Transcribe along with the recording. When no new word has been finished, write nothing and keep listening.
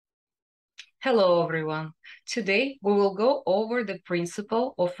Hello, everyone. Today, we will go over the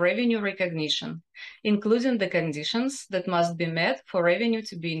principle of revenue recognition, including the conditions that must be met for revenue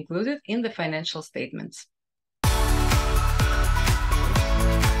to be included in the financial statements.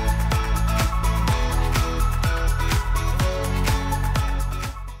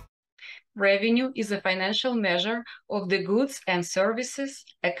 Revenue is a financial measure of the goods and services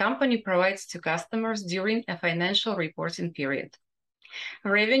a company provides to customers during a financial reporting period.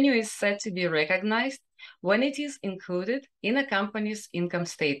 Revenue is said to be recognized when it is included in a company's income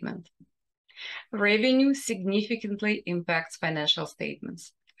statement. Revenue significantly impacts financial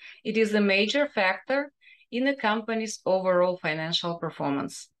statements. It is a major factor in a company's overall financial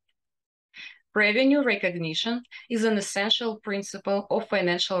performance. Revenue recognition is an essential principle of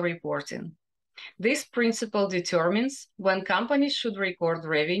financial reporting. This principle determines when companies should record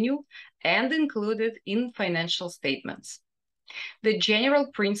revenue and include it in financial statements. The general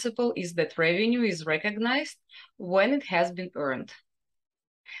principle is that revenue is recognized when it has been earned.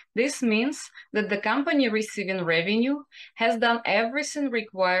 This means that the company receiving revenue has done everything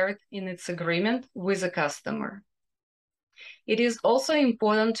required in its agreement with a customer. It is also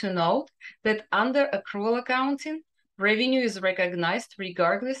important to note that under accrual accounting, revenue is recognized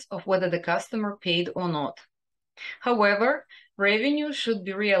regardless of whether the customer paid or not. However, revenue should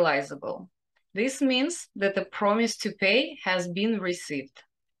be realizable. This means that the promise to pay has been received.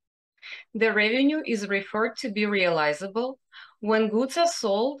 The revenue is referred to be realizable when goods are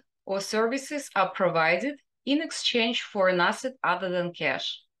sold or services are provided in exchange for an asset other than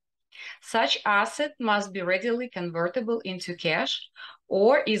cash. Such asset must be readily convertible into cash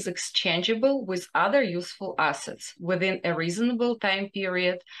or is exchangeable with other useful assets within a reasonable time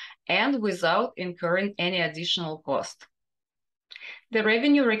period and without incurring any additional cost. The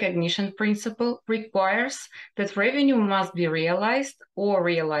revenue recognition principle requires that revenue must be realized or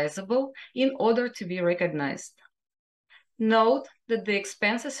realizable in order to be recognized. Note that the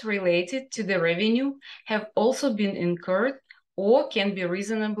expenses related to the revenue have also been incurred or can be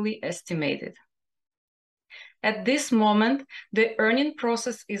reasonably estimated. At this moment, the earning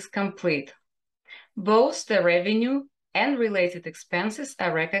process is complete. Both the revenue and related expenses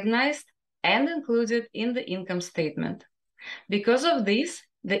are recognized and included in the income statement. Because of this,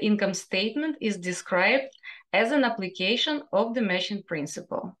 the income statement is described as an application of the matching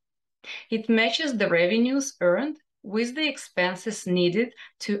principle. It matches the revenues earned with the expenses needed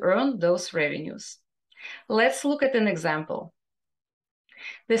to earn those revenues. Let's look at an example.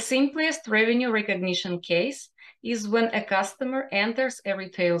 The simplest revenue recognition case is when a customer enters a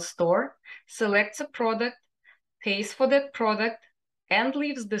retail store, selects a product, pays for that product, and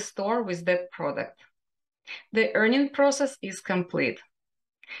leaves the store with that product. The earning process is complete.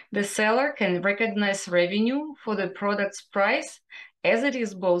 The seller can recognize revenue for the product's price as it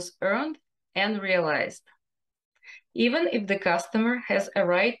is both earned and realized. Even if the customer has a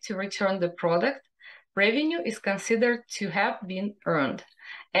right to return the product, revenue is considered to have been earned,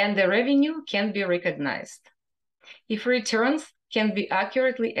 and the revenue can be recognized. If returns can be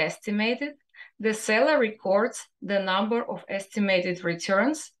accurately estimated, the seller records the number of estimated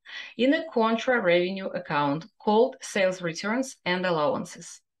returns in a contra-revenue account called sales returns and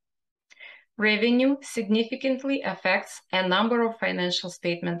allowances. Revenue significantly affects a number of financial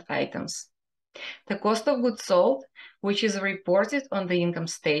statement items. The cost of goods sold, which is reported on the income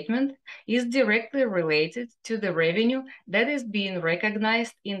statement, is directly related to the revenue that is being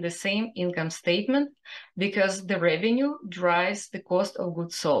recognized in the same income statement because the revenue drives the cost of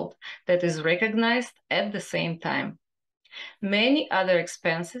goods sold that is recognized at the same time. Many other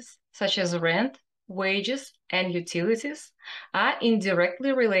expenses, such as rent, wages, and utilities, are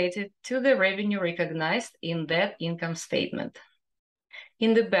indirectly related to the revenue recognized in that income statement.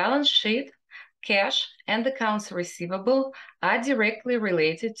 In the balance sheet, cash and accounts receivable are directly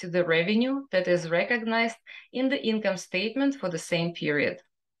related to the revenue that is recognized in the income statement for the same period.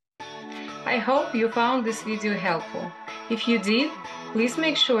 I hope you found this video helpful. If you did, please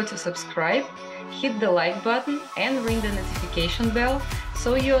make sure to subscribe, hit the like button, and ring the notification bell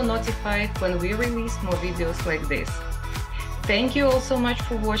so you are notified when we release more videos like this. Thank you all so much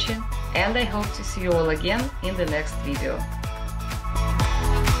for watching, and I hope to see you all again in the next video.